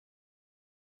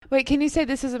Wait, can you say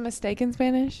this is a mistake in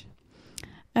Spanish?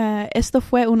 Esto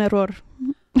fue un error.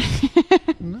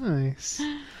 Nice.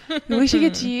 We should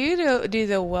get you to do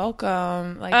the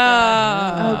welcome. Like,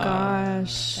 Oh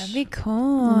gosh, that'd be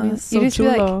cool. That'd be so You just be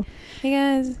like, chulo. hey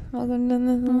guys, welcome to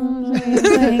the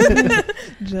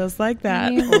Just like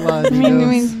that. Hola,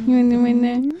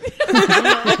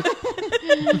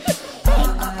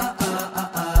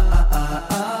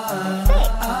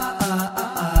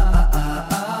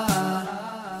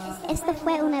 Esto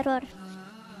fue un error.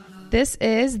 This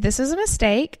is a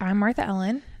mistake. I'm Martha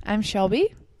Ellen, I'm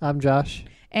Shelby. I'm Josh.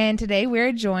 and today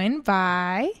we're joined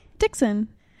by Dixon.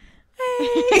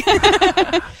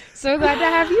 So glad to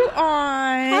have you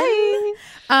on.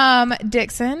 Hi.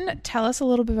 Dixon, tell us a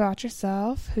little bit about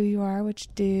yourself, who you are, what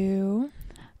you do.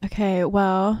 Okay,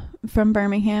 well, from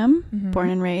Birmingham, born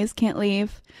and raised, can't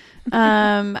leave.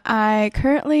 I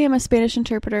currently am a Spanish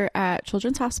interpreter at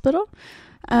Children's Hospital.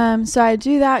 So I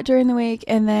do that during the week,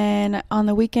 and then on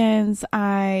the weekends,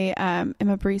 I am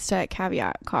a barista at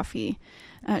Caveat Coffee,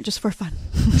 just for fun.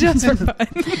 Just for fun.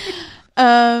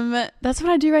 That's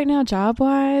what I do right now,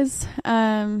 job-wise.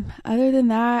 Other than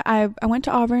that, I went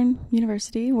to Auburn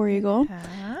University, War Eagle.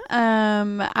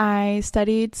 I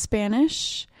studied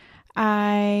Spanish.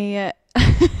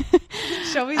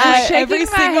 Shelby's shaking every my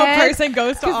single head person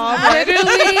goes to Auburn.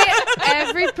 Literally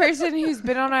every person who's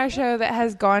been on our show that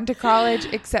has gone to college,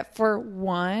 except for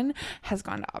one, has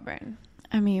gone to Auburn.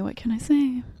 I mean, what can I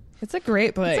say? It's a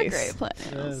great place. It's a great place.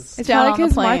 Yes. It's down probably on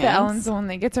the because Martha plans. Ellen's the one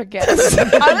that gets our guests.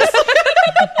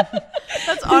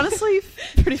 That's honestly a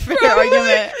pretty fair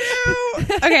argument.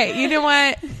 Okay, you know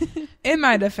what? In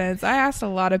my defense, I asked a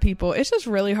lot of people. It's just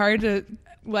really hard to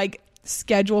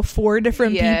schedule 4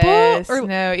 different Yes, people. Or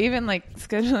no, even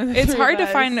scheduling. it's hard to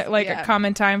find a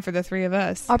common time for the 3 of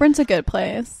us. Auburn's a good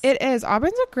place. It is.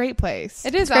 Auburn's a great place.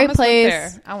 It is a great I almost went place.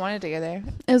 there. I wanted to go there.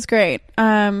 It was great.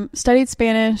 Studied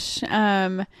Spanish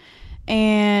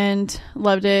and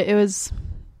loved it. It was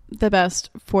the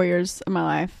best 4 years of my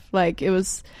life. It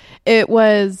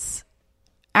was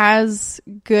as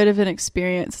good of an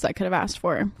experience as I could have asked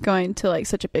for, going to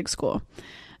such a big school.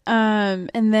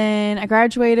 And then I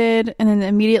graduated and then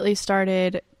immediately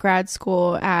started grad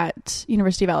school at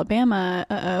University of Alabama.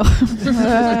 But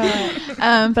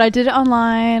I did it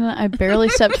online. I barely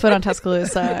stepped foot on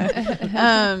Tuscaloosa.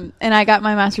 And I got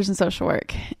my master's in social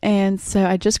work. And so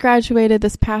I just graduated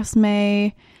this past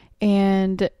May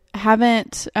and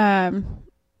haven't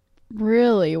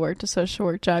really worked a social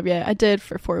work job yet. I did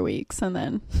for 4 weeks and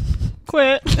then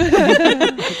quit.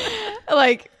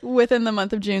 Within the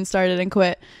month of June started and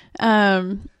quit.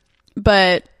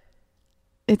 But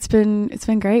it's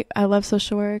been great. I love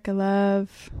social work. I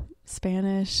love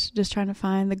Spanish. Just trying to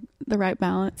find the right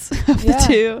balance of the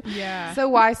two. Yeah. So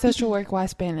why social work? Why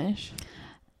Spanish?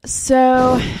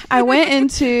 So I went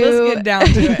into Let's get down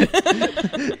to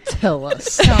it. Tell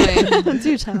us.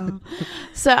 do tell.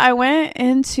 So I went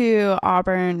into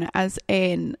Auburn as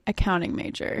an accounting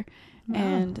major.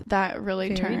 And that really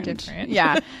Very turned different.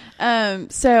 Yeah.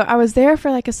 So I was there for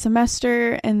a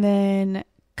semester, and then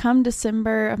come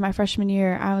December of my freshman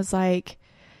year, I was like,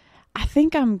 I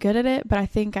think I'm good at it, but I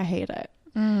think I hate it.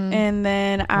 And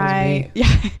then and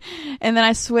then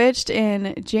I switched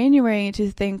in January to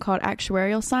a thing called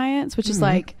actuarial science, which is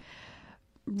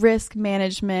risk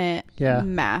management,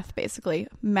 math, basically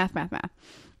math.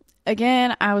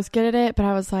 Again, I was good at it, but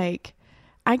I was like,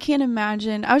 I can't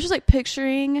imagine. I was just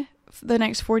picturing the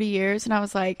next 40 years, and I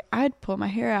was like, I'd pull my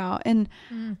hair out and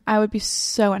I would be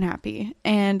so unhappy.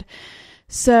 And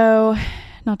so,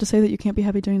 not to say that you can't be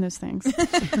happy doing those things,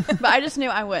 but I just knew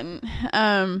I wouldn't.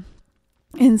 And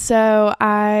so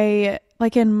I,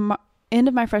 end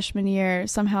of my freshman year,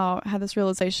 somehow had this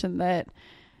realization that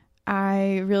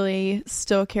I really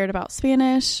still cared about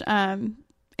Spanish in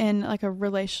a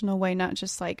relational way, not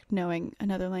just knowing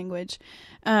another language.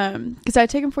 Because I had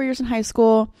taken 4 years in high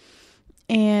school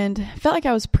and felt like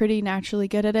I was pretty naturally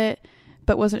good at it,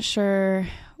 but wasn't sure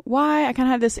why. I kind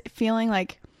of had this feeling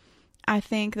I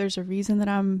think there's a reason that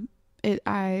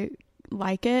I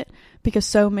like it, because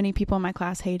so many people in my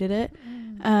class hated it.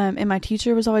 And my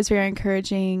teacher was always very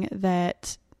encouraging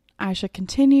that I should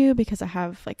continue because I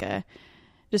have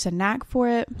just a knack for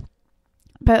it.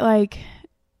 But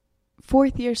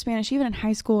 4th year Spanish, even in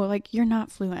high school, you're not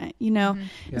fluent, Yeah.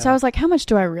 So I was like, how much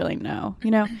do I really know,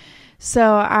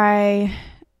 So I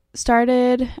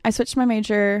switched my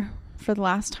major for the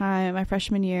last time my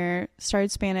freshman year,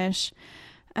 started Spanish,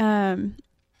 and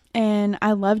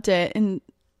I loved it. And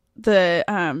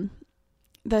the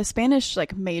Spanish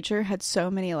major had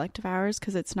so many elective hours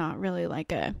because it's not really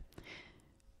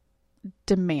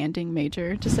demanding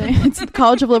major to say. It's the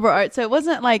College of Liberal Arts. So it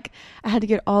wasn't like I had to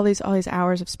get all these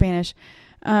hours of Spanish.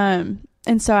 And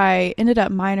so I ended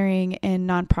up minoring in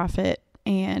nonprofit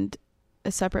and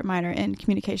a separate minor in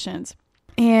communications.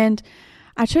 And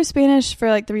I chose Spanish for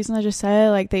like the reason I just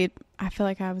said, like I feel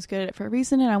like I was good at it for a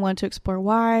reason and I wanted to explore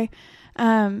why.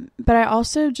 But I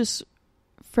also just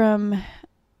from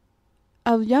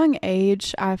a young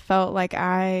age, I felt like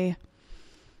I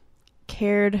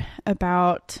cared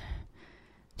about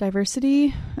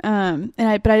diversity. But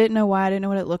I didn't know why. I didn't know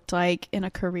what it looked like in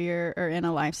a career or in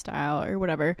a lifestyle or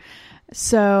whatever.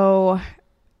 So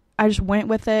I just went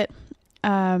with it.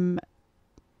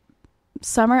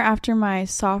 Summer after my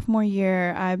sophomore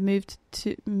year, I went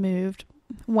to the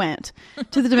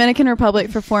Dominican Republic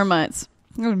for 4 months.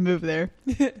 I'm going to move there.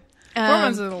 4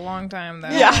 months is a long time, though.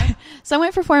 Yeah. So I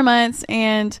went for 4 months,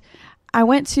 and I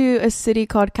went to a city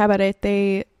called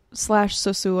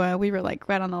Cabarete/Sosua. We were like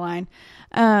right on the line.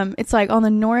 It's like on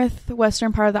the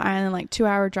northwestern part of the island, like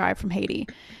 2-hour drive from Haiti.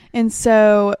 And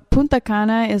so Punta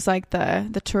Cana is like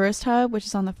the tourist hub, which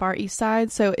is on the far east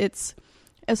side. So it's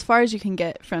as far as you can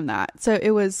get from that. So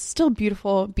it was still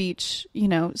beautiful beach,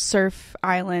 surf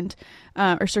island,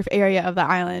 or surf area of the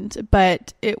island,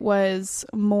 but it was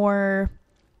more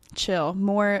chill,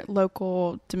 more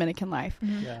local Dominican life.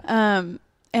 Mm-hmm. Yeah.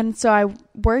 And so I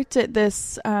worked at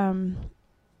this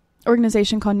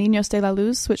organization called Niños de la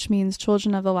Luz, which means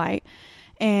Children of the Light.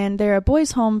 And they're a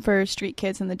boys' home for street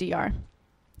kids in the DR.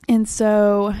 And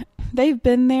so they've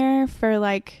been there for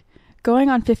like going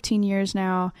on 15 years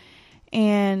now.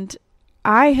 And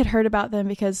I had heard about them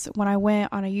because when I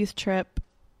went on a youth trip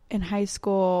in high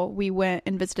school, we went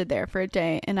and visited there for a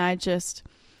day. And I just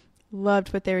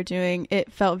loved what they were doing. It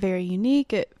felt very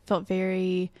unique. It felt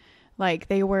very like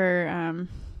they were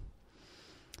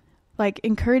like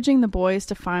encouraging the boys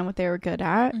to find what they were good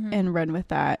at and run with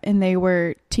that. And they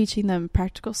were teaching them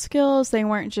practical skills. They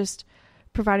weren't just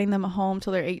providing them a home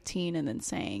till they're 18 and then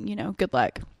saying, good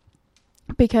luck.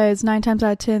 Because 9 times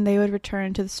out of 10, they would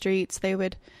return to the streets. They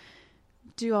would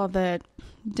do all the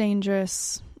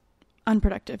dangerous,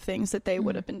 unproductive things that they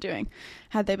would have been doing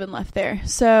had they been left there.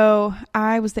 So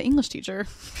I was the English teacher,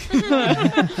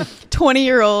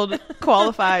 20-year-old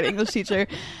qualified English teacher.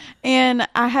 And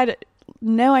I had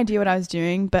no idea what I was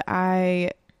doing, but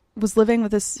I was living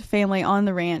with this family on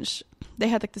the ranch. They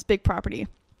had like this big property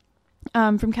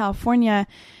from California,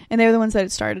 and they were the ones that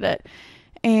had started it.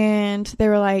 And they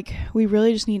were like, we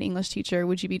really just need an English teacher.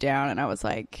 Would you be down? And I was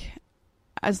like,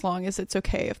 as long as it's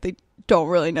okay if they don't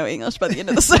really know English by the end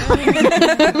of the summer.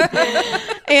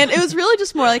 And it was really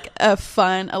just more like a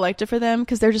fun elective for them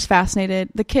because they're just fascinated.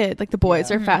 The boys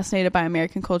are fascinated by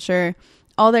American culture.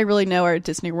 All they really know are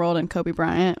Disney World and Kobe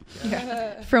Bryant.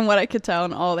 Yeah. From what I could tell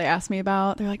and all they asked me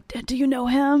about, they're like, do you know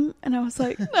him? And I was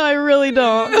like, no, I really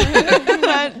don't.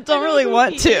 I don't really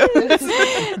want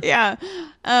to. Yeah.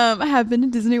 I have been to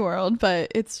Disney World,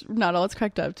 but it's not all it's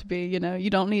cracked up to be. You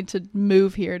don't need to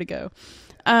move here to go.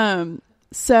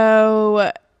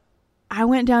 So I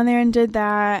went down there and did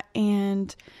that,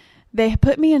 and they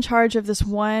put me in charge of this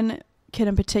one kid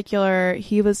in particular.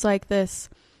 He was like this,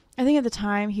 I think at the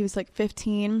time he was like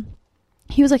 15.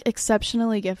 He was like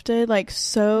exceptionally gifted, like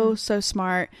so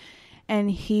smart. And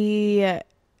he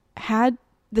had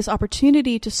this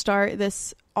opportunity to start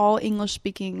this all English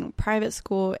speaking private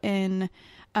school in,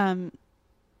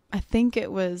 I think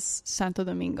it was Santo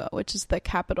Domingo, which is the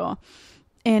capital.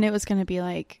 And it was going to be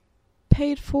like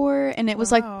paid for. And it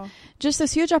was like just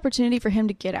this huge opportunity for him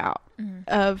to get out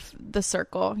of the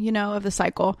circle, of the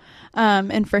cycle.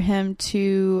 And for him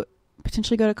to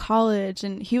potentially go to college.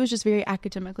 And he was just very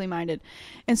academically minded.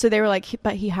 And so they were like,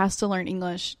 but he has to learn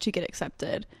English to get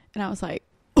accepted. And I was like,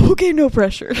 okay, no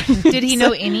pressure. Did he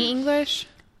know any English?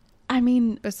 I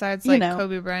mean, besides like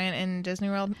Kobe Bryant in Disney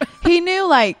World? He knew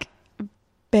like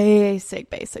basic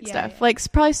stuff. Yeah.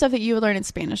 Like probably stuff that you would learn in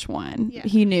Spanish 1. Yeah.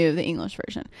 He knew the English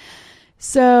version.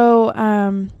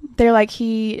 So they're like,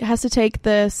 he has to take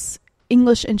this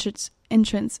English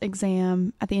entrance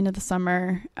exam at the end of the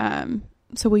summer.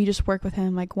 So will you just work with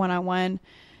him like one-on-one,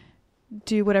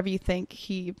 do whatever you think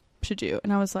he should do?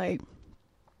 And I was like,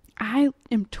 I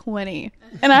am 20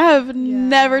 and I have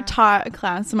never taught a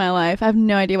class in my life. I have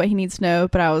no idea what he needs to know,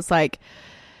 but I was like,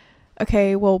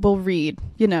 okay, well, we'll read,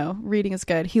 reading is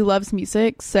good. He loves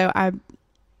music. So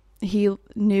he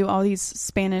knew all these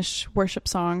Spanish worship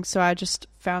songs. So I just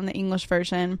found the English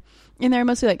version, and they're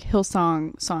mostly like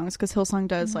Hillsong songs because Hillsong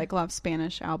does like a lot of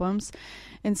Spanish albums.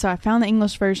 And so I found the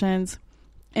English versions,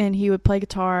 and he would play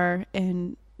guitar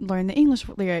and learn the English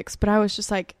lyrics. But I was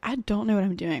just like, I don't know what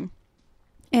I'm doing.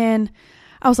 And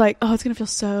I was like, oh, it's going to feel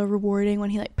so rewarding when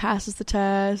he like passes the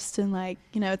test and like,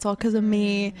 you know, it's all because of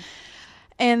me.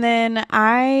 And then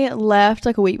I left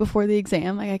like a week before the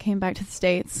exam. Like I came back to the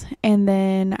States and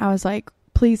then I was like,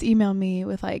 please email me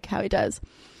with like how he does.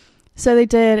 So they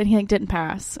did, and he like didn't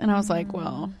pass. And I was like,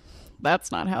 well,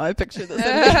 that's not how I pictured this.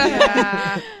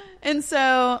 Yeah. And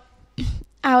so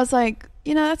I was like,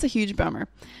 you know, that's a huge bummer.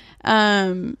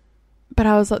 But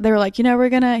they were like, you know,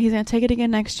 he's gonna take it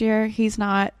again next year. He's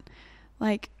not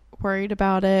like worried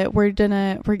about it.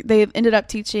 They ended up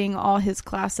teaching all his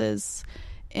classes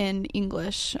in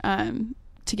English,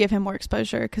 to give him more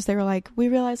exposure, because they were like, we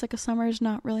realize like a summer is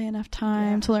not really enough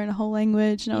time to learn a whole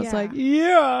language. And I was like,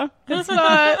 yeah, it's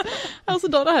not. I also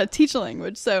don't know how to teach a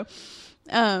language. So,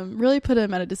 really put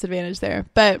him at a disadvantage there.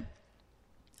 But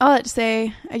all that to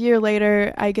say, a year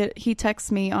later, he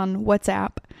texts me on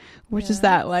WhatsApp, which is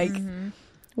that like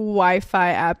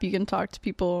Wi-Fi app you can talk to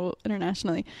people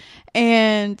internationally,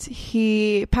 and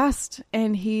he passed,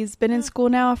 and he's been in school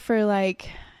now for like,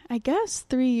 I guess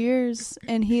 3 years,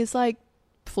 and he's like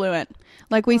fluent.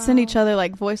 Like we send each other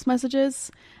like voice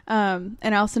messages, and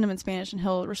I'll send him in Spanish and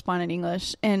he'll respond in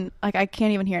English, and like I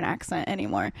can't even hear an accent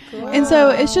anymore. Cool. And so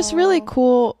it's just really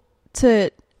cool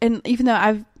and even though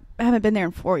I haven't been there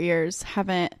in 4 years,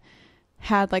 haven't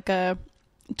had like a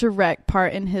direct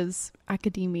part in his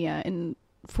academia in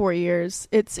 4 years,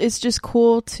 it's just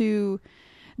cool to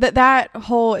that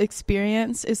whole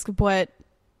experience is what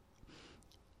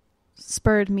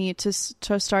spurred me to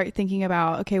start thinking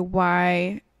about, okay,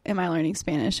 why am I learning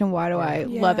Spanish and why do I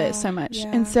love it so much?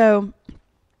 And so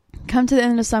come to the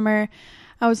end of summer,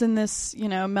 I was in this, you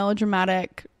know,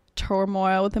 melodramatic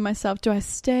turmoil within myself. Do I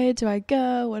stay? Do I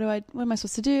go? What am I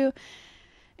supposed to do?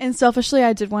 And selfishly,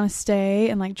 I did want to stay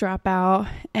and like drop out.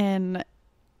 And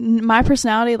my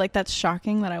personality, like that's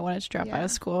shocking that I wanted to drop out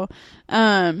of school.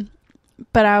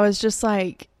 But I was just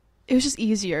like, it was just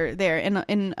easier there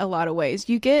in a lot of ways.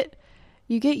 You get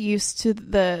used to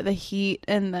the heat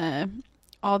and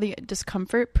all the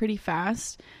discomfort pretty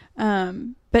fast.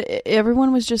 But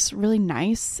everyone was just really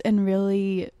nice and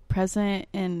really present,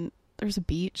 and there was a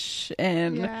beach,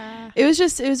 and it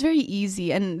was very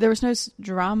easy, and there was no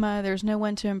drama. There was no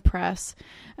one to impress.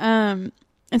 And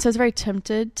so I was very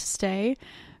tempted to stay,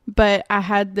 but I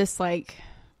had this like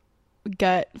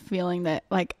gut feeling that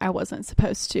like I wasn't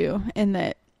supposed to, and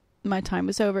that my time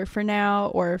was over for now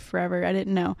or forever. I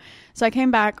didn't know. So I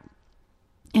came back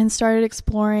and started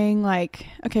exploring like,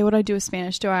 okay, what do I do with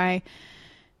Spanish? Am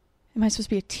I supposed to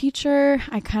be a teacher?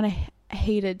 I kind of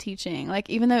hated teaching. Like,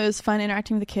 even though it was fun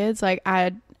interacting with the kids, like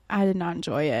I did not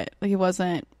enjoy it. Like, it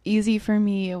wasn't easy for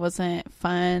me. It wasn't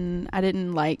fun. I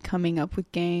didn't like coming up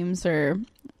with games or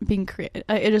being creative.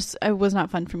 It was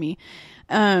not fun for me.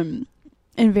 And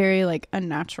very like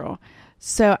unnatural.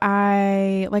 So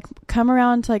I like come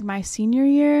around to like my senior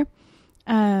year.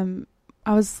 It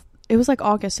was like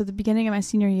August, so the beginning of my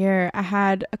senior year, I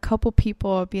had a couple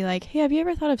people be like, hey, have you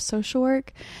ever thought of social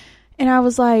work? And I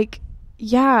was like,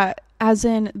 yeah, as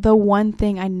in the one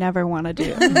thing I never want to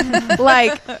do.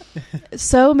 Like,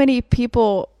 so many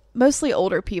people, mostly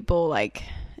older people, like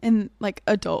in like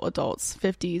adults,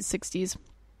 50s, 60s,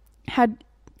 had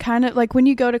kind of like, when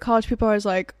you go to college, people are always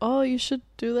like, oh, you should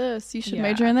do this, you should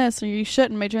major in this, or you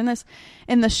shouldn't major in this.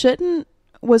 And the shouldn't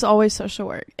was always social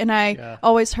work. And I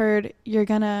always heard, you're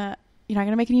not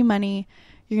gonna make any money,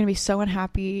 you're gonna be so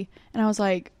unhappy. And I was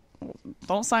like,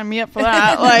 don't sign me up for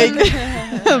that. Like,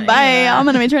 bye, I'm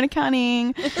gonna major in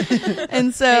accounting.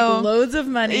 And so make loads of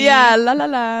money,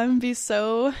 and be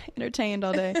so entertained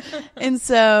all day. And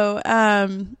so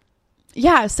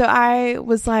so I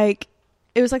was like,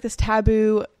 it was like this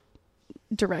taboo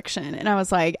direction, and I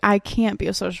was like, I can't be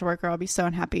a social worker, I'll be so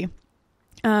unhappy,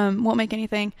 won't make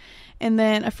anything. And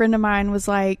then a friend of mine was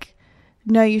like,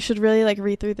 no, you should really like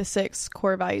read through the 6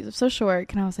 core values of social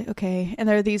work. And I was like, okay. And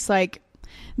there are these like,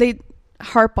 they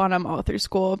harp on them all through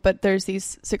school, but there's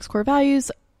these 6 core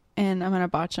values, and I'm gonna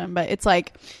botch them, but it's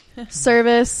like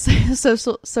service,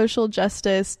 social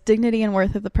justice, dignity and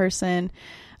worth of the person,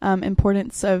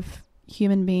 importance of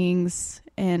human beings,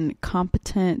 and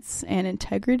competence and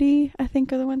integrity, I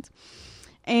think, are the ones.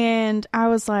 And I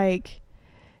was like,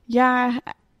 yeah,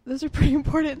 those are pretty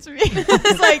important to me.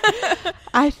 It's like,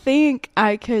 I think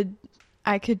I could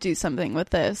do something with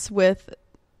this, with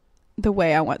the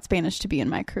way I want Spanish to be in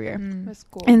my career. That's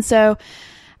cool. And so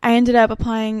I ended up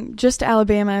applying just to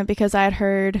Alabama because I had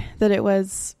heard that it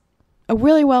was a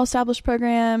really well-established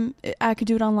program. I could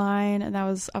do it online, and I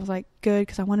was like, good,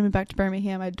 because I want to move back to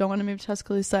Birmingham. I don't want to move to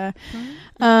Tuscaloosa.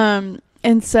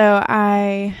 And so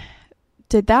I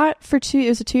did that for it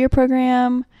was a 2-year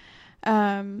program.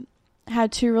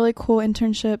 had 2 really cool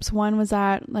internships. One was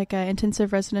at like an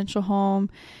intensive residential home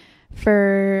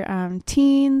for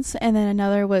teens, and then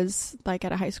another was like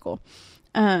at a high school.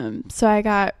 So I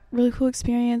got really cool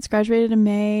experience, graduated in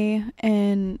May,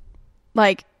 and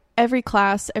like every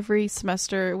class, every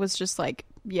semester was just like,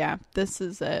 yeah, this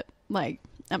is it. Like,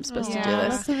 I'm supposed to do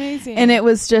this. That's amazing. And it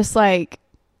was just like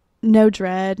no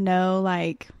dread, no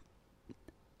like,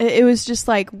 it was just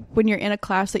like when you're in a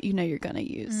class that you know you're going to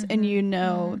use, and you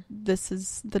know this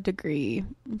is the degree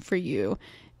for you.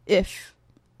 If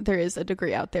there is a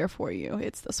degree out there for you,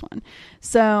 it's this one.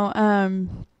 So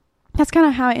that's kind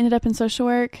of how I ended up in social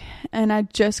work, and I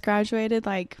just graduated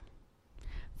like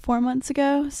 4 months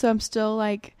ago, so I'm still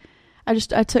like,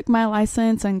 I took my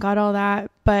license and got all that,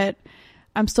 but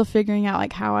I'm still figuring out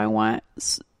like how I want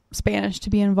Spanish to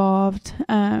be involved.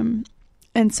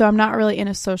 And so I'm not really in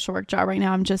a social work job right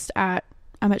now. I'm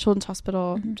at Children's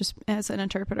Hospital just as an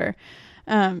interpreter.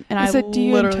 And I do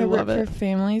you literally interpret love it. for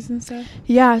families and stuff?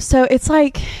 Yeah. So it's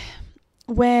like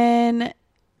when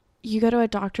you go to a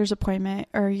doctor's appointment,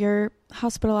 or you're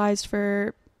hospitalized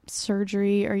for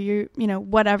surgery, or you know,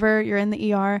 whatever, you're in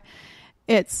the ER,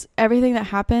 it's everything that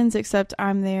happens, except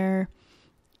I'm there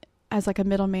as like a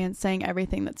middleman saying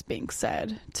everything that's being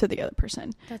said to the other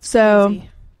person. That's so crazy.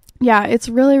 Yeah, it's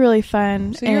really, really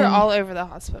fun. So you're And all over the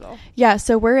hospital. yeah,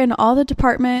 so we're in all the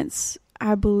departments.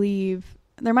 I believe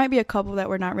there might be a couple that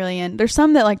we're not really in. There's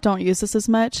some that like don't use this as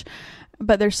much,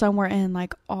 but there's some we're in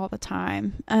like all the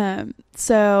time.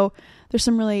 So there's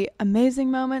some really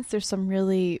amazing moments. There's some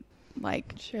really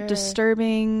like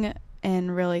disturbing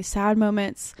and really sad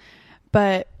moments,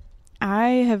 but I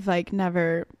have like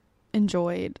never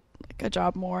enjoyed like a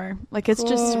job more. Like it's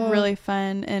just really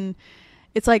fun, and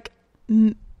it's like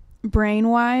brain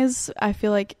wise, I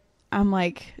feel like I'm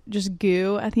like just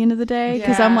goo at the end of the day,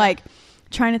 because I'm like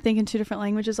trying to think in 2 different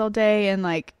languages all day, and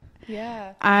like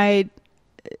I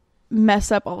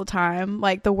mess up all the time,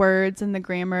 like the words and the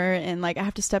grammar, and like I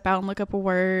have to step out and look up a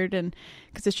word, and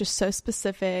because it's just so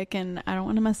specific and I don't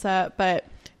want to mess up. But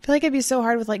I feel like it'd be so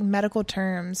hard with like medical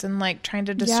terms and like trying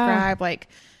to describe like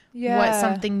what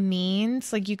something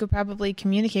means. Like you could probably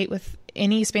communicate with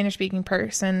any Spanish speaking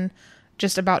person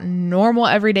just about normal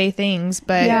everyday things,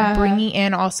 but bringing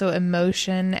in also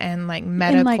emotion and like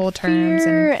medical and, like, terms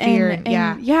and fear and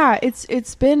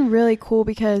it's been really cool,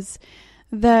 because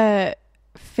the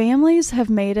families have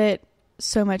made it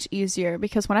so much easier.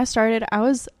 Because when I started, I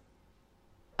was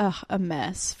a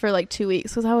mess for like 2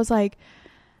 weeks, because I was like,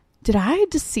 did I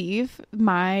deceive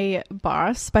my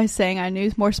boss by saying I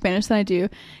knew more Spanish than I do?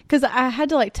 Because I had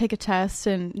to like take a test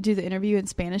and do the interview in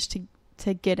Spanish to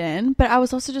get in, but I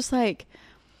was also just like,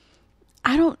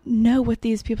 I don't know what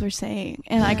these people are saying,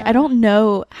 and like I don't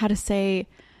know how to say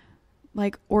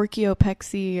like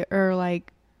orchiopexy or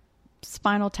like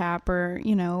spinal tap, or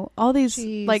you know, all these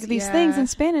these things in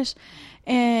Spanish.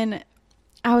 And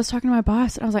I was talking to my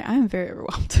boss, and I was like, I'm very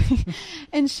overwhelmed.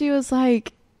 And she was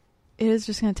like, it is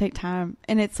just going to take time,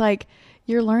 and it's like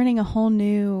you're learning a whole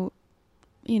new,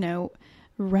 you know,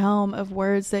 realm of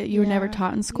words that you were never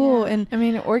taught in school. And I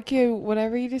mean, orchio,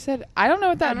 whatever you just said, I don't know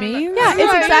what that means. Yeah,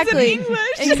 it's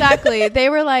exactly. They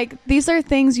were like, these are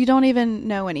things you don't even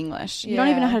know in English. You don't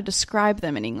even know how to describe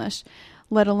them in English,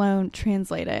 let alone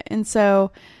translate it. And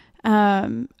so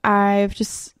I've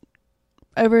just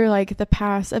over like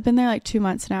I've been there like 2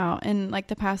 months now, and like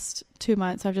the past 2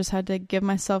 months I've just had to give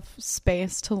myself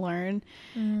space to learn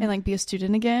and like be a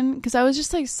student again, because I was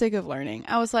just like sick of learning.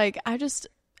 I was like,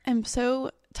 I'm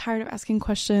so tired of asking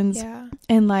questions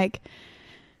and like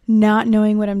not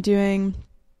knowing what I'm doing.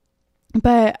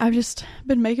 But I've just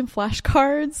been making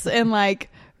flashcards and like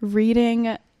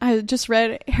reading. I just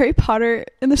read Harry Potter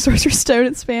and the Sorcerer's Stone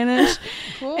in Spanish.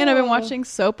 And I've been watching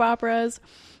soap operas,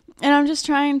 and I'm just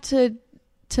trying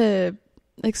to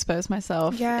expose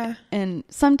myself. Yeah. And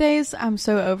some days I'm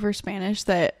so over Spanish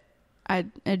that I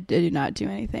do not do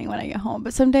anything when I get home.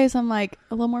 But some days I'm like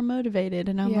a little more motivated,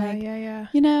 and I'm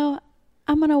you know,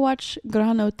 I'm going to watch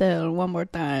Gran Hotel one more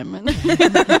time. One more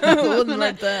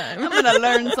time. I'm going to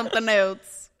learn something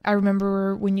else. I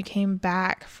remember when you came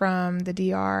back from the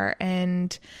DR,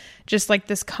 and just like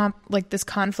this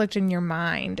conflict in your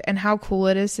mind, and how cool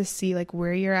it is to see like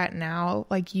where you're at now,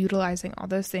 like utilizing all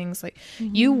those things. Like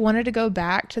you wanted to go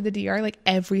back to the DR like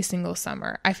every single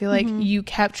summer. I feel like you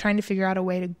kept trying to figure out a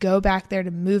way to go back there, to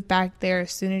move back there.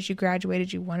 As soon as you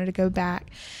graduated, you wanted to go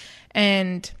back.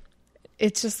 And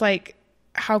it's just like,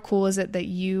 how cool is it that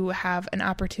you have an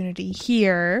opportunity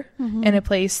here in a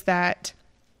place that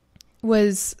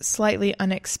was slightly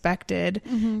unexpected,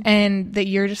 and that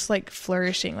you're just like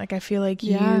flourishing. Like I feel like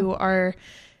you are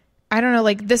I don't know,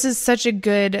 like this is such a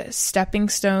good stepping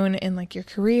stone in like your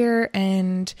career,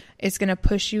 and it's going to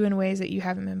push you in ways that you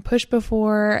haven't been pushed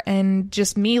before. And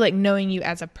just me like knowing you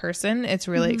as a person, it's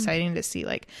really exciting to see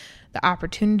like the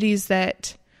opportunities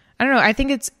that, I don't know, I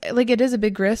think it's like, it is a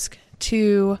big risk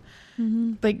to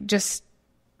like just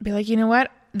be like, you know what,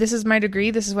 this is my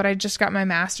degree, this is what I just got my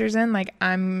master's in, like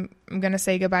I'm going to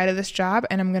say goodbye to this job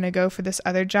and I'm going to go for this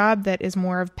other job that is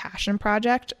more of passion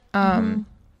project.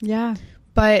 Yeah.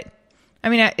 But I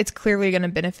mean, it's clearly going to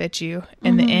benefit you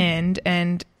in the end,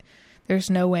 and there's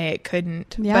no way it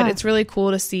couldn't. Yeah. But it's really cool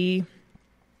to see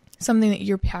something that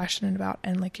you're passionate about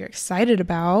and like you're excited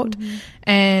about,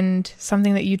 and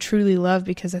something that you truly love,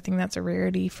 because I think that's a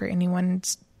rarity for anyone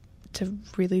to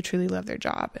really truly love their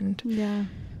job. And Yeah.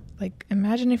 like,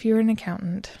 imagine if you were an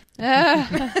accountant. Oh,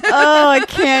 I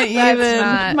can't That's even.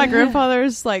 not- My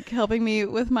grandfather's like helping me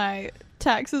with my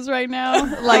taxes right now,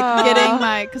 like getting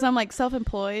my, because I'm like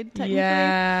self-employed technically,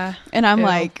 Yeah. and I'm Ew,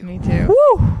 like, me too.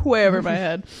 whew, way over my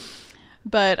head.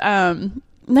 But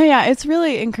no, yeah, it's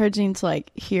really encouraging to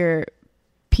like hear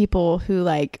people who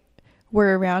like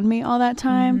were around me all that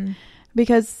time,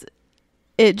 because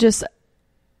it just,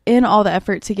 in all the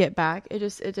effort to get back, it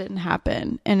didn't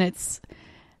happen. And it's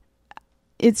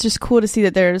just cool to see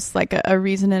that there's like a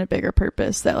reason and a bigger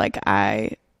purpose, that like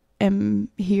I am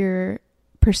here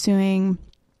pursuing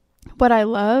what I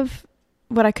love,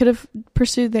 what I could have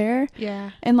pursued there, Yeah.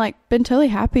 and like been totally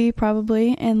happy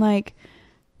probably, and like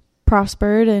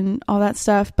prospered and all that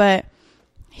stuff. But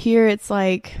here it's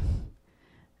like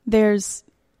there's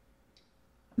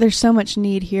so much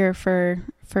need here for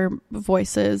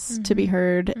voices to be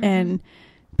heard and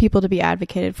people to be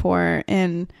advocated for,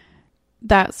 and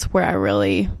that's where I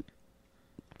really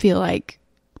feel like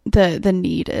the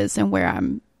need is, and where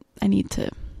I need to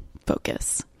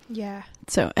focus. Yeah.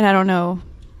 So, and I don't know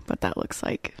what that looks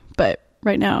like, but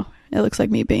right now it looks like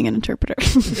me being an interpreter.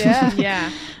 Yeah.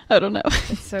 Yeah. I don't know.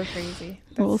 It's so crazy.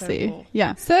 That's We'll so see. cool.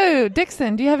 Yeah. So,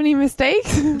 Dixon, do you have any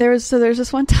mistakes? There's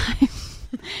this one time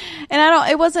and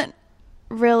it wasn't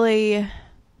really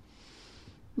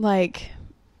like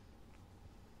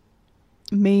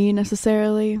me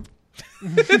necessarily,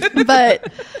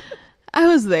 but I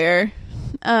was there.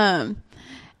 And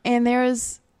there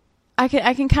was, I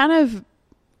can kind of,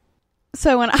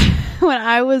 so when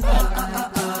I was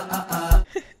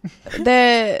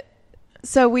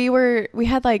so we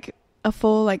had like a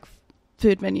full like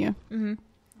food menu,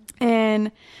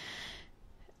 and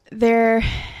there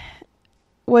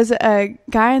was a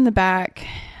guy in the back,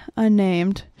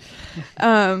 unnamed,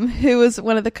 who was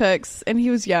one of the cooks, and he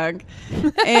was young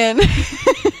and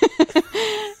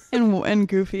and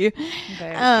goofy.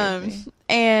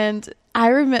 And I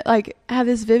remember, like, I have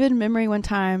this vivid memory one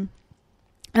time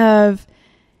of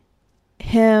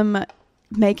him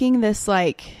making this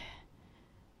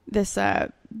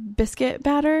biscuit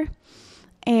batter,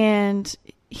 and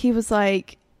he was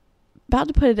like about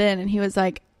to put it in, and he was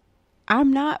like,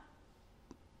 I'm not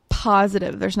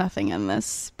positive there's nothing in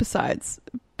this besides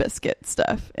biscuit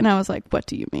stuff. And I was like, what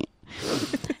do you mean?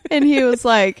 And he was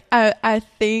like, I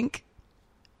think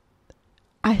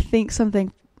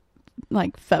something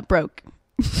like broke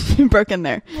in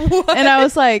there. What? And I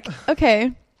was like,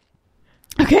 okay.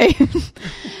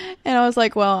 And I was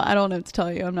like, well, I don't know what to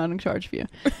tell you. I'm not in charge of you.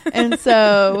 And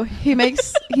so he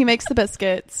makes the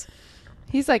biscuits.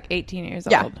 He's like 18 years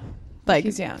Yeah. old. Like,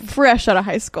 He's young. fresh out of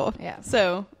high school. Yeah.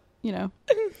 So, you know,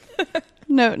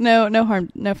 no harm,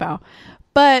 no foul.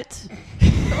 But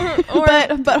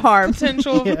but harm.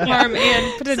 Potential harm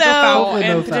and potential So- foul Hopefully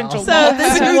and no foul. potential So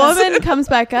this lawsuits. woman comes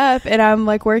back up, and I'm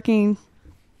like working,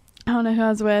 I don't know who I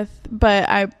was with, but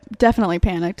I definitely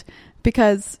panicked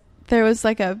because there was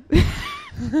like it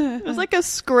was like a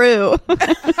screw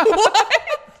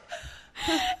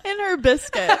in her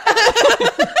biscuit.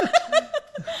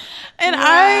 And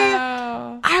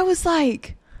Wow. I was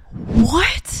like,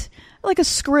 what? Like a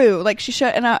screw. Like she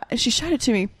showed it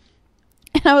to me.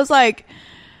 And I was like,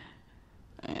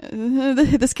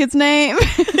 this kid's name?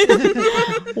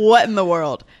 What in the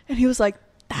world? And he was like,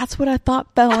 that's what I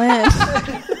thought fell in. And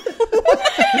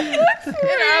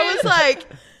I was like,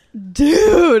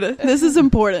 dude, this is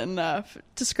important enough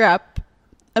to scrap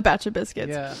a batch of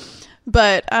biscuits. Yeah.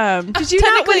 But Did you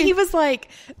not, when technically- he was like,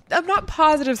 I'm not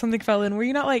positive something fell in, were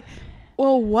you not like,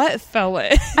 well, what fell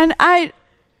in? and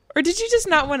Or did you just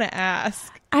not want to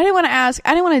ask? I didn't want to ask. I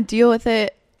didn't want to deal with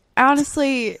it.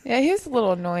 Honestly, Yeah, he was a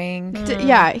little annoying.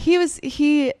 yeah, he You just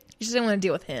didn't want to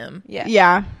deal with him. Yeah.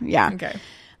 yeah. Okay.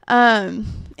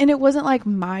 And it wasn't like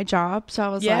my job, so I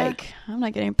was Yeah. like, I'm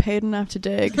not getting paid enough to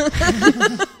dig.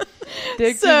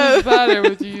 Dixon, So- what's the matter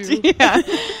with you? Yeah.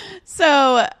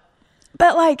 So,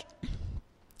 but like,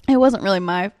 it wasn't really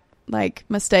my like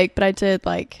mistake, but I did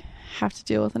like have to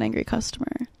deal with an angry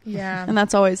customer. Yeah. And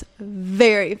that's always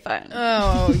very fun.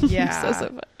 Oh, yeah.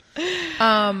 so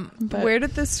fun. But where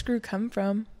did this screw come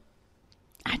from?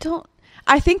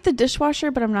 I think the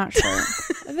dishwasher, but I'm not sure.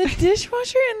 The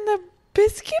dishwasher and the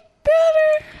biscuit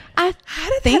batter?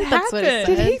 I think that's what it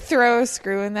Did said. he throw a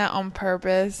screw in that on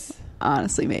purpose?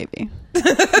 Honestly, maybe.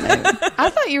 I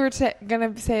thought you were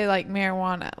gonna say like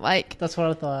marijuana. Like That's what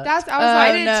I thought. I was Oh,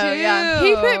 like, no, too. yeah.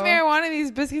 He put marijuana in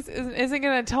these biscuits isn't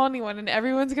gonna tell anyone, and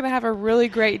everyone's gonna have a really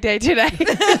great day today.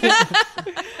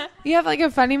 You have like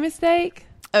a funny mistake?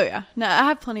 Oh yeah, no, I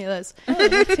have plenty of those.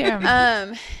 Let's hear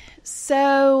 'em.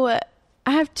 So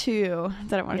I have two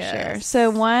that I want to share. Yes.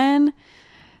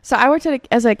 So I worked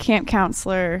as a camp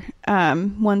counselor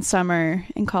one summer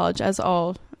in college, as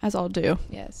all do.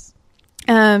 Yes.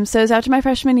 So it was after my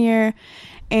freshman year,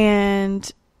 and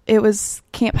it was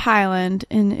Camp Highland,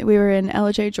 and we were in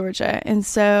Ellijay, Georgia. And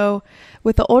so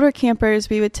with the older campers,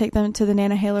 we would take them to the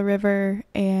Nantahala River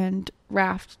and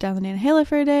raft down the Nantahala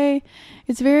for a day.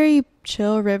 It's a very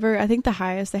chill river. I think the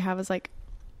highest they have is like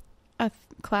a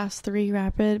class 3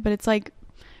 rapid, but it's like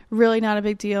really not a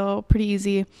big deal, pretty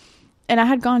easy. And I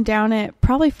had gone down it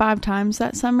probably 5 times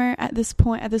that summer at this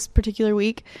particular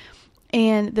week.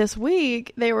 And this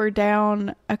week they were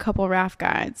down a couple raft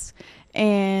guides,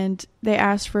 and they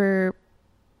asked for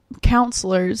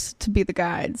counselors to be the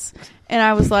guides. And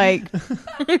I was like,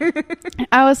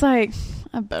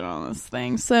 I've been on this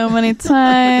thing so many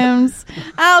times.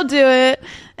 I'll do it.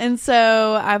 And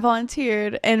so I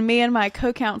volunteered, and me and my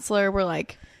co-counselor were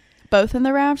like both in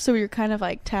the raft. So we were kind of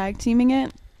like tag teaming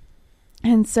it.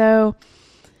 And so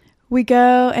we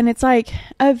go, and it's like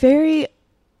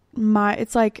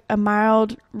it's like a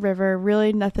mild river,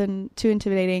 really nothing too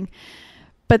intimidating.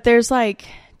 But there's like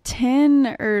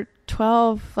 10 or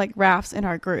 12 like rafts in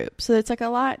our group. So it's like a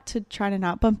lot to try to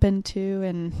not bump into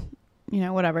and,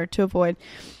 whatever, to avoid.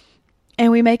 And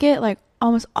we make it like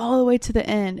almost all the way to the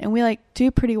end, and we like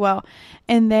do pretty well.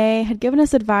 And they had given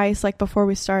us advice like before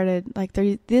we started, like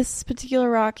this particular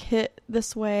rock hit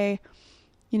this way,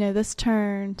 this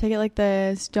turn, take it like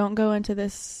this, don't go into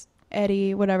this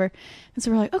eddy, whatever. And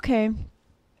so we're like, okay,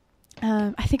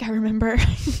 I think I remember.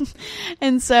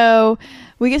 And so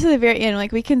we get to the very end,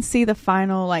 like we can see the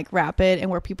final like rapid and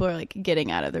where people are like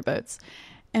getting out of their boats,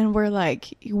 and we're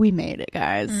like, we made it,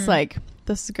 guys. Like,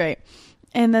 this is great.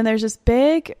 And then there's this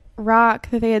big rock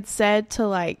that they had said to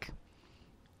like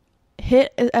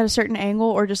hit at a certain angle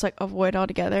or just like avoid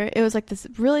altogether. It was like this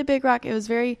really big rock. It was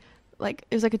very like,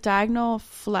 it was like a diagonal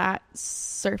flat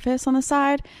surface on the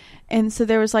side. And so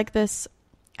there was like this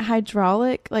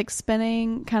hydraulic like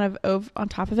spinning kind of over on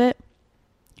top of it.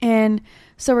 And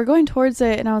so we're going towards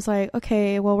it, and I was like,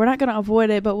 okay, well, we're not going to avoid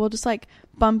it, but we'll just like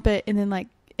bump it. And then like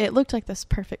it looked like this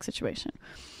perfect situation.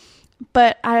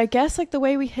 But I guess like the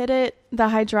way we hit it, the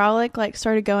hydraulic like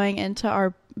started going into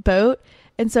our boat,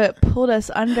 and so it pulled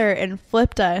us under and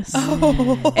flipped us.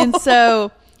 Oh. And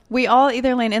so we all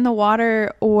either land in the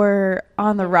water or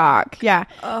on the rock. Yeah.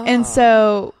 Oh. And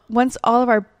so once all of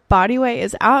our body weight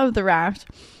is out of the raft,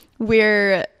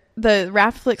 the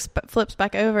raft flips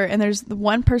back over, and there's the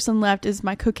one person left is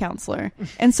my co-counselor.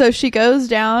 And so she goes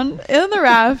down in the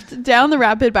raft, down the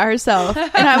rapid by herself.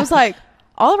 And I was like,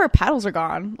 all of our paddles are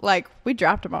gone. Like, we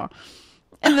dropped them all.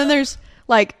 And then there's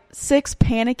like 6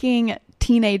 panicking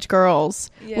teenage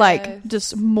girls, yes, like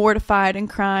just mortified and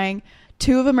crying.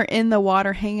 2 of them are in the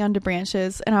water hanging onto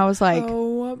branches. And I was like,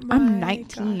 I'm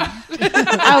 19.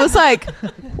 I was like,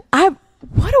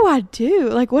 what do I do?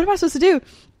 Like, what am I supposed to do?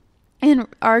 And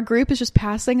our group is just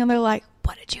passing, and they're like,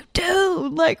 what did you do?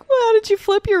 Like, how did you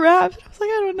flip your raft? I was like,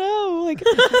 I don't know. Like,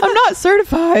 I'm not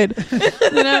certified.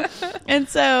 And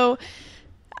so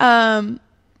I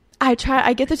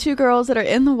get the 2 girls that are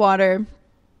in the water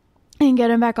and get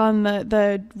them back on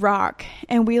the rock,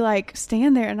 and we like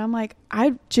stand there, and I'm like,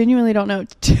 I genuinely don't know what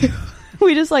to do.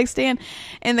 We just like stand,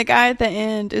 and the guy at the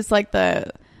end is like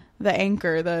the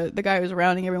anchor, the guy who's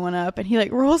rounding everyone up, and he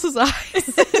like rolls his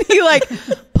eyes and he like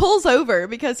pulls over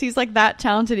because he's like that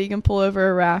talented, he can pull over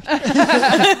a raft.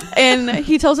 And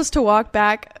he tells us to walk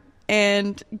back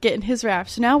and get in his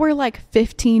raft. So now we're like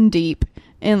 15 deep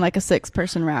in like a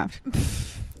 6-person raft,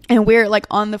 and we're like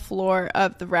on the floor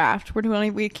of the raft.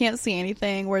 We can't see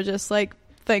anything. We're just like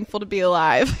thankful to be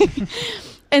alive.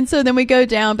 And so then we go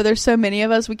down, but there's so many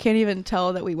of us, we can't even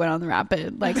tell that we went on the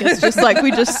rapid. Like, it's just like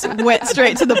we just went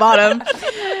straight to the bottom.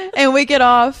 And we get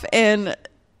off, and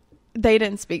they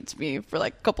didn't speak to me for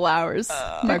like a couple hours.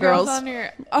 The girls on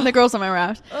my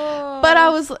raft. Oh.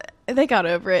 But they got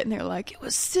over it, and they're like, it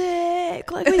was sick.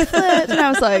 Like, we flipped. And I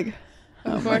was like,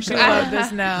 of course you love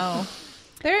this now.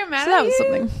 They were mad So at that was you?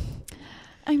 something.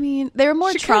 I mean, they were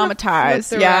more She kinda traumatized. flipped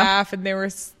the Yeah. raft and they were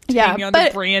Yeah. hanging on But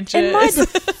the branches. in my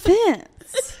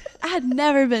defense, I had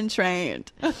never been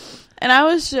trained. And I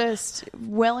was just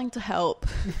willing to help.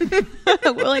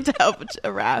 Willing to help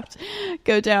a raft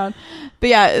go down. But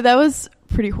yeah, that was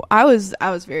pretty I was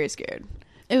very scared.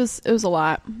 It was a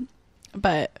lot.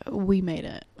 But we made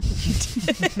it.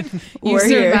 You We're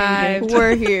here. survived.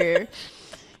 We're here.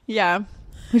 Yeah.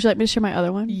 Would you like me to share my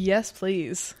other one? Yes,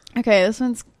 please. Okay, this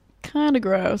one's kind of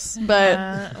gross,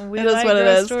 but We it is like what it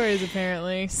gross is. stories,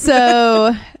 apparently.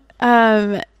 so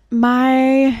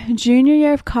my junior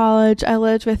year of college, I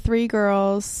lived with 3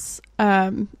 girls,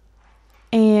 and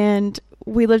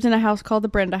we lived in a house called the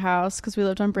Brenda House because we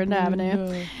lived on Brenda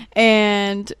Avenue.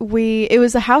 And it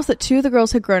was a house that 2 of the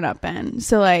girls had grown up in.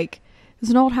 So like, it was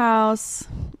an old house.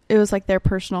 It was like their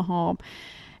personal home.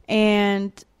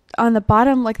 And on the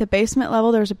bottom, like the basement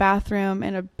level, there was a bathroom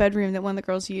and a bedroom that one of the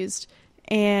girls used.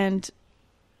 And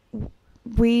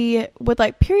we would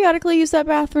like periodically use that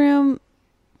bathroom,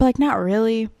 but like not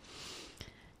really.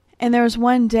 And there was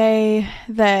one day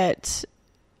that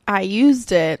I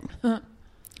used it.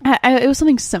 It was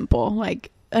something simple,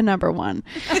 like a number 1.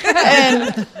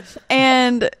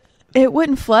 and it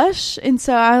wouldn't flush. And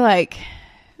so I like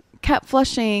kept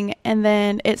flushing, and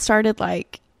then it started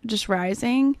like just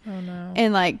rising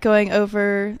and like going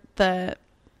over the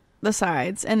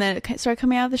sides, and then it started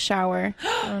coming out of the shower.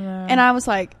 And I was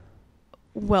like,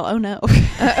 well, oh no.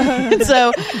 And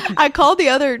so I called the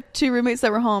other 2 roommates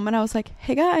that were home, and I was like,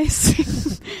 hey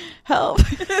guys, help.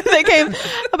 They came,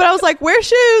 but I was like, wear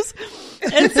shoes.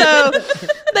 And so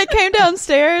they came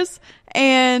downstairs,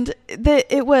 and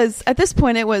it was at this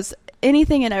point, it was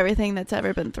anything and everything that's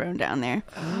ever been thrown down there.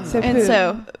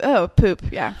 Poop.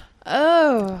 Yeah.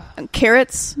 Oh. And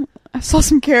carrots. I saw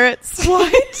some carrots.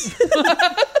 What?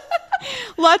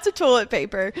 Lots of toilet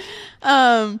paper.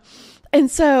 And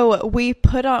so we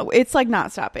put on, it's like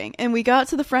not stopping. And we got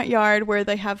to the front yard where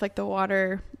they have like the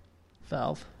water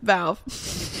valve.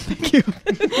 Thank you.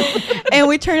 And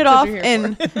we turned it off,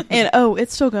 and oh,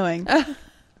 it's still going.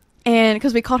 And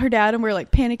because we called her dad, and we were like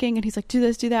panicking, and he's like, do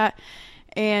this, do that.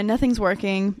 And nothing's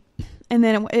working. And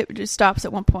then it just stops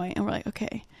at one point, and we're like,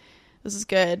 okay, this is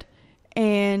good.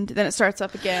 And then it starts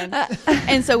up again.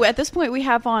 And so at this point, we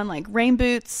have on like rain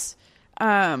boots,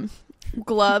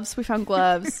 gloves. We found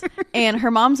gloves. And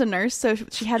her mom's a nurse, so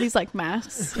she had these like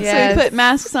masks. Yes. So we put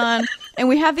masks on, and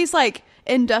we have these like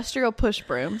industrial push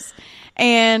brooms.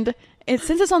 And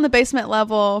since it's on the basement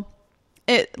level,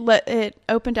 it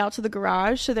opened out to the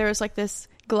garage. So there was like this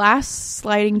glass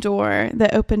sliding door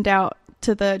that opened out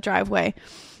to the driveway,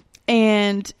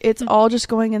 and it's all just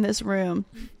going in this room.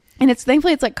 And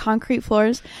thankfully it's like concrete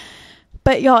floors,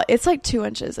 but y'all, it's like 2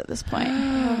 inches at this point.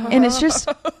 And it's just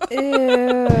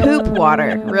poop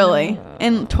water, really,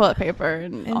 and toilet paper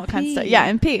and all kinds of stuff. Yeah,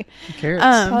 and pee.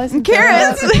 Carrots. And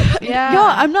carrots. Yeah.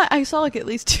 Y'all, I saw like at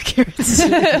least 2 carrots.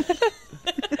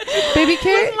 Baby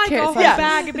carrot. Like a carrots. whole Yeah.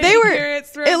 bag of They baby were- carrots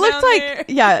thrown It looked down like there.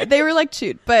 yeah, they were like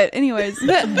chewed. But anyways,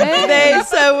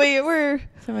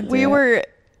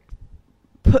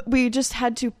 we just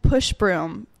had to push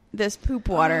broom this poop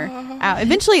water out.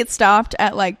 Eventually it stopped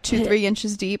at like 2-3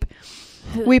 inches deep.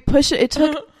 We pushed it. It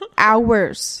took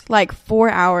hours, like 4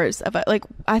 hours of it. Like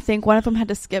I think one of them had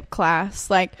to skip class.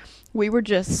 Like we were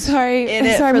just Sorry, in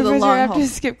it sorry, for the Professor, long I have haul. to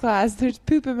skip class. There's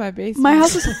poop in my basement. My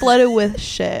house was flooded with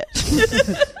shit.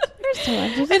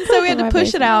 And so we had to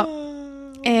push it out.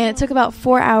 And it took about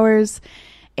 4 hours.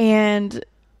 And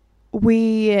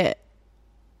we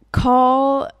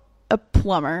call a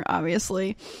plumber,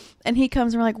 obviously. And he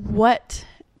comes and we're like, what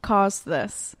caused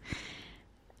this?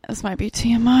 This might be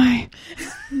TMI.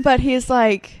 But he's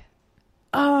like,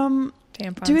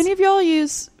 Tampons. do any of y'all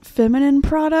use feminine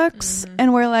products?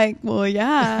 And we're like, well,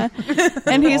 yeah.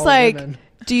 And he's All like, women.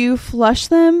 do you flush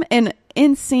them? And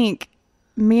in sync,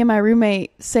 me and my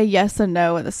roommate say yes and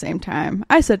no at the same time.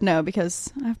 I said no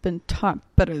because I've been taught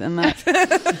better than that.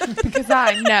 because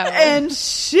I know. And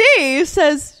she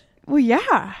says, well,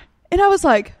 yeah. And I was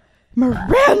like,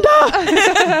 Miranda.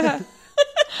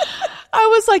 I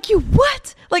was like, you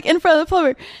what? Like in front of the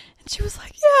plumber. And she was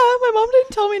like, yeah, my mom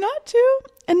didn't tell me not to.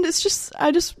 And it's just,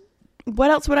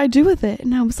 what else would I do with it?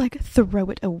 And I was like, throw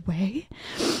it away.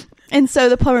 And so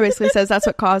the plumber basically says that's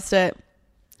what caused it.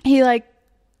 He like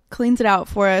cleans it out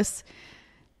for us.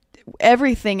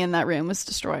 Everything in that room was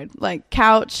destroyed. Like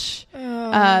couch.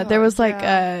 There was like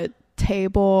a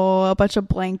table, a bunch of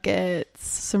blankets,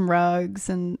 some rugs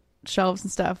and shelves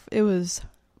and stuff. It was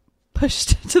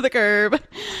pushed to the curb.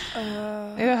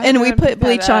 And we put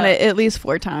bleach on it at least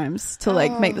 4 times to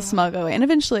like make the smell go away. And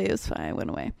eventually it was fine. It went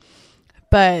away.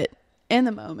 But in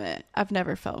the moment, I've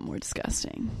never felt more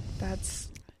disgusting. That's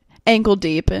Ankle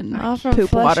deep in All from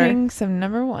poop water. flushing some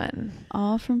number one.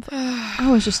 All from. I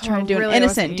was just trying to do really an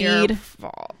innocent wasn't your deed.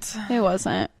 fault. It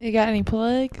wasn't. You got any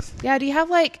plugs? Yeah. Do you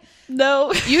have like?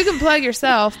 No. You can plug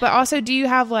yourself, but also, do you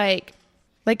have like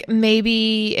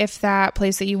maybe if that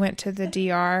place that you went to, the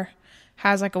DR,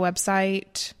 has like a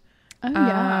website? Oh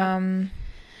yeah.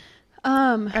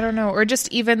 I don't know, or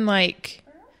just even like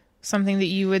something that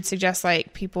you would suggest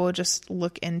like people just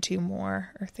look into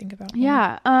more or think about more.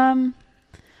 Yeah.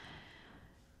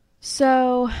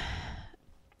 So,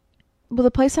 well, the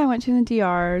place I went to in the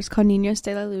DR is called Niños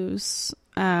de la Luz.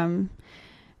 And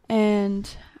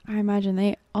I imagine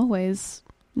they always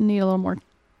need a little more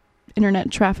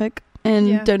internet traffic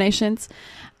and donations.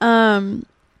 But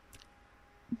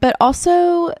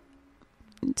also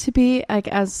to be like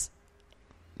as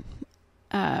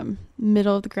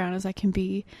middle of the ground as I can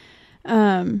be,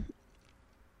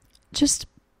 just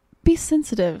be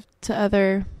sensitive to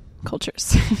other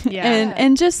cultures. Yeah.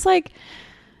 and just like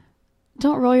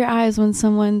don't roll your eyes when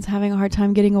someone's having a hard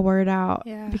time getting a word out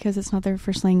because it's not their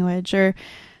first language, or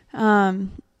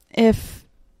if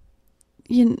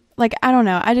you like, I don't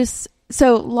know,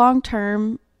 so long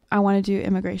term I want to do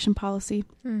immigration policy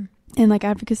and like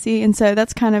advocacy, and so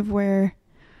that's kind of where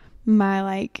my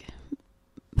like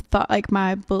thought, like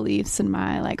my beliefs and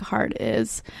my like heart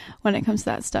is when it comes to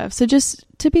that stuff. So just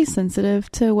to be sensitive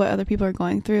to what other people are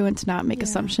going through and to not make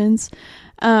assumptions.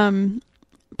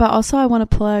 But also I want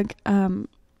to plug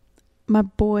my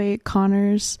boy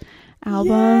Connor's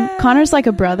album. Yeah. Connor's like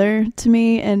a brother to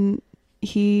me, and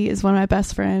he is one of my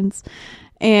best friends,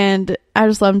 and I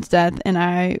just love him to death, and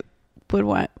I would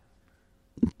want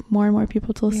more and more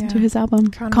people to listen to his album.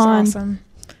 Connor's awesome.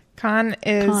 Con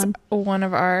is one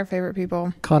of our favorite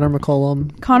people. Connor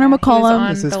McCollum. Connor McCollum. He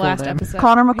was on the last episode.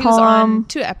 Connor McCollum. He was on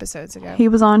 2 episodes ago. He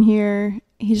was on here.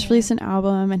 He just released an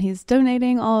album, and he's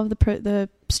donating all of the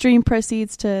stream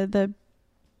proceeds to the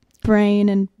Brain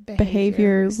and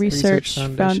Behavior Research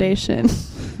Foundation.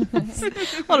 A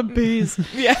lot of B's.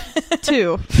 Yeah.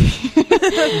 2.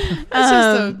 It's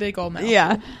just a big old mouth.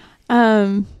 Yeah.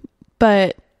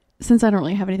 But since I don't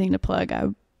really have anything to plug, I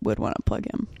would want to plug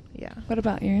him. Yeah. What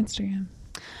about your Instagram?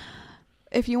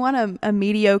 If you want a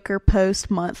mediocre post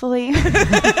monthly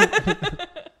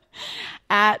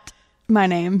at my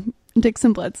name,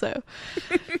 Dixon Bledsoe.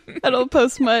 I don't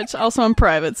post much. Also, I'm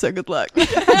private, so good luck.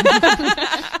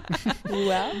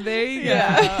 Well, there you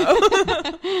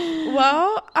go.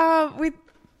 Well, we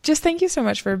just thank you so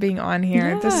much for being on here.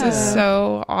 Yeah. This is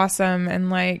so awesome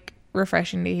and like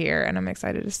refreshing to hear, and I'm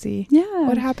excited to see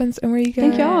what happens and where you go.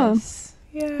 Thank y'all.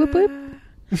 Yeah. Whoop whoop.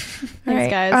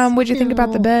 Thanks, guys. What'd you think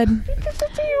about the bed?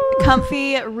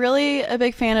 Comfy. Really a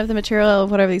big fan of the material of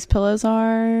whatever these pillows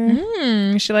are.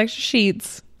 She likes your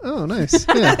sheets. Oh, nice.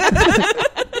 Yeah.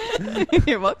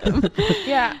 You're welcome.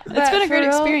 Yeah, it's been a great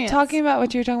experience. Talking about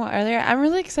what you were talking about earlier, I'm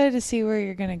really excited to see where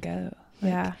you're gonna go.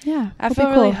 Like, yeah. I feel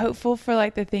really hopeful for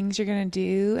like the things you're gonna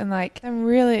do, and like I'm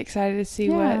really excited to see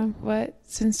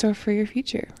what's in store for your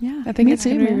future. Yeah, I think it's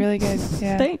gonna be really good.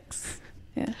 Yeah. Thanks.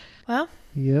 Yeah. Well.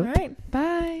 Yep. All right.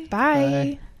 Bye.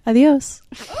 Bye. Adios.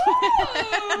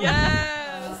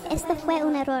 Yes. Esto fue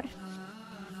un error.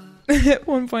 At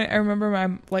one point, I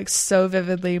remember so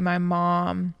vividly, my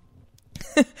mom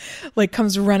like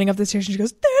comes running up the stairs and she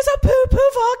goes, "There's a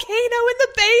poo-poo volcano in the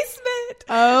basement."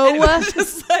 Oh, and it was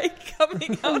just like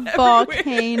coming out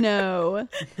volcano.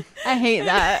 I hate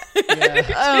that.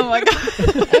 Yeah. Oh my god.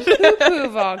 A poo-poo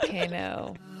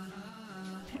volcano.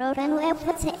 Error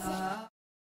nuevo.